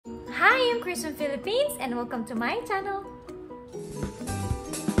Hi, I'm Chris from Philippines and welcome to my channel.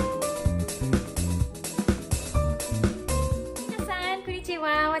 皆さん、こんにち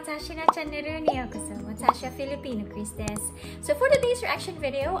は。私のチャンネルにようこそ。私はフィリピンのクリスです。So for today's reaction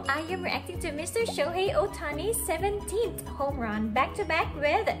video, I am reacting to Mr. Shohei Ohtani's 17th home run back-to-back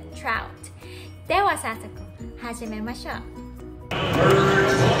with Trout. では早速始めましょう。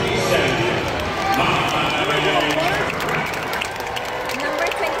Number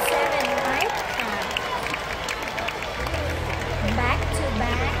 27, right?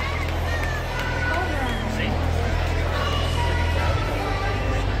 Back-to-back home run.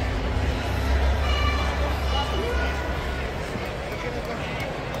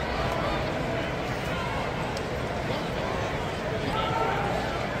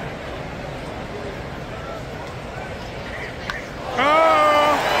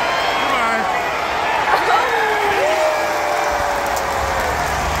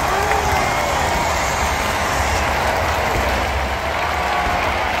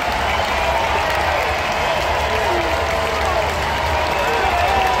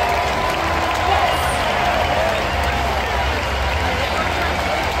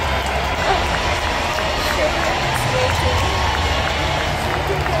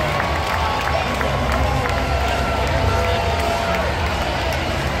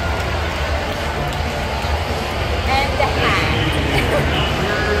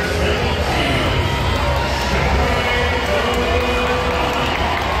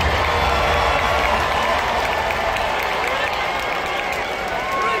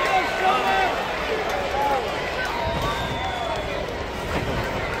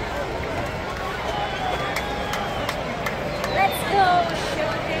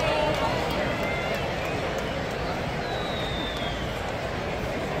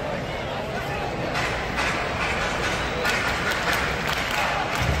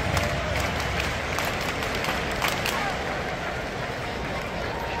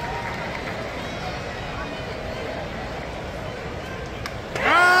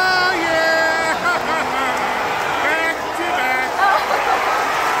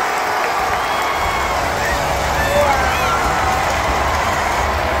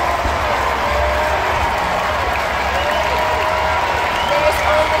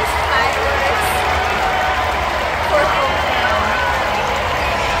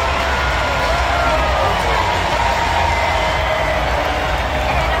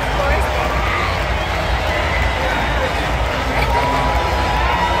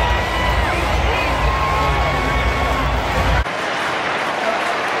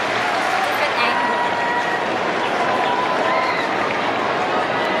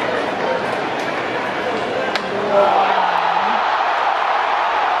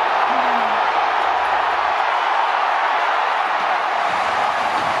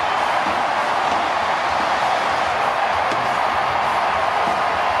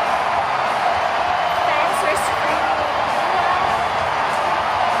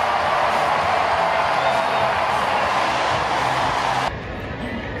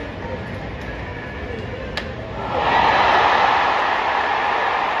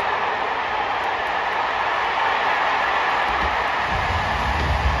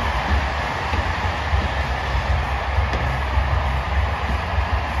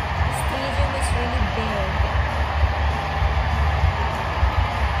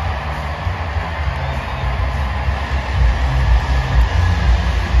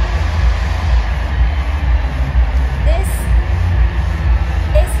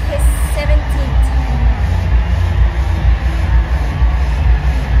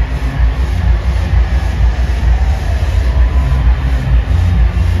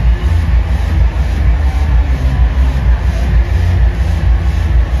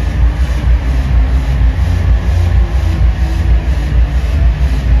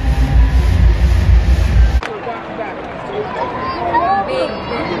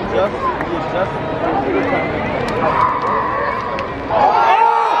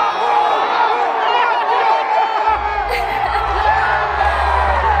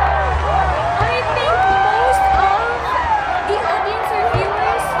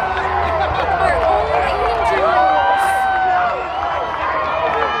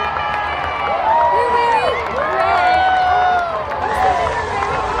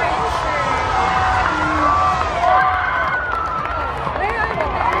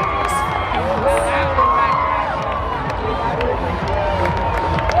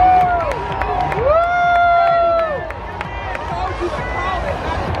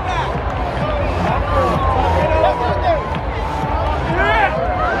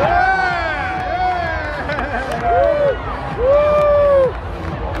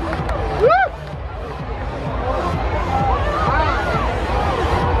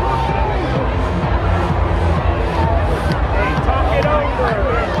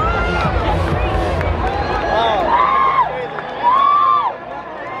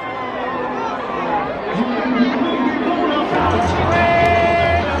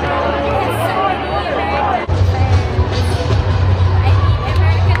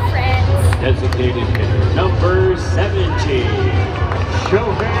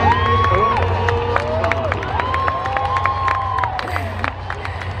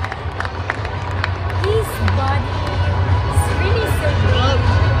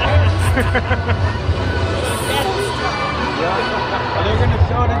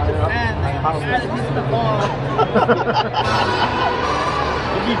 the ball.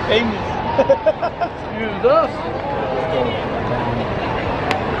 We'll be famous. Use us.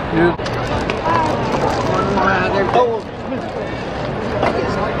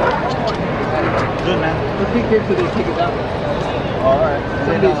 Good man. Let's be careful they take it down. Alright.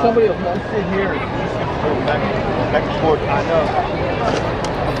 Somebody will come sit here. Back to sport. I know.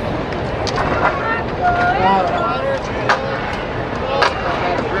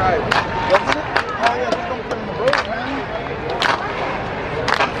 That's right. Wasn't it? Oh yeah, just don't put in the road, man.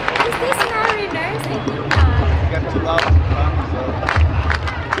 Is this Mariners? I think not. Got too loud sometimes, so.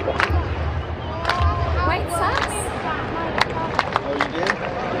 White Sox? Oh, you did?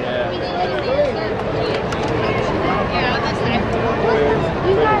 Yeah.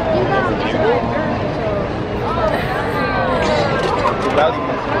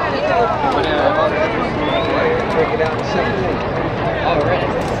 Take it out in 17. Already.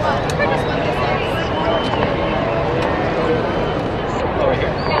 Over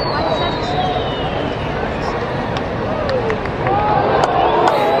here.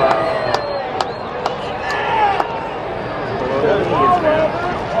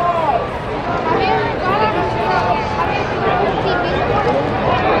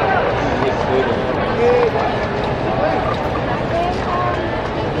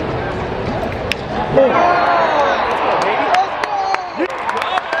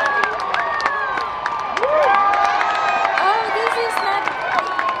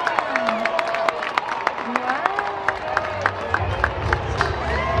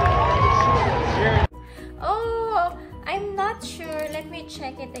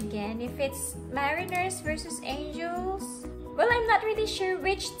 Check it again if it's Mariners versus Angels. Well, I'm not really sure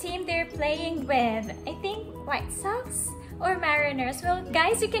which team they're playing with. I think White Sox or Mariners. Well,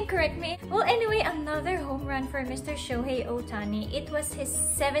 guys, you can correct me. Well, anyway, another home run for Mr. Shohei Ohtani. It was his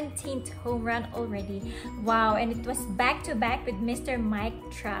 17th home run already. Wow, and it was back-to-back with Mr. Mike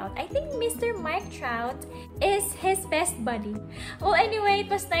Trout. I think Mr. Mike Trout is his best buddy. Well, anyway, it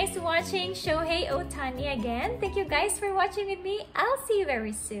was nice watching Shohei Ohtani again. Thank you guys for watching with me. I'll see you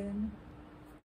very soon.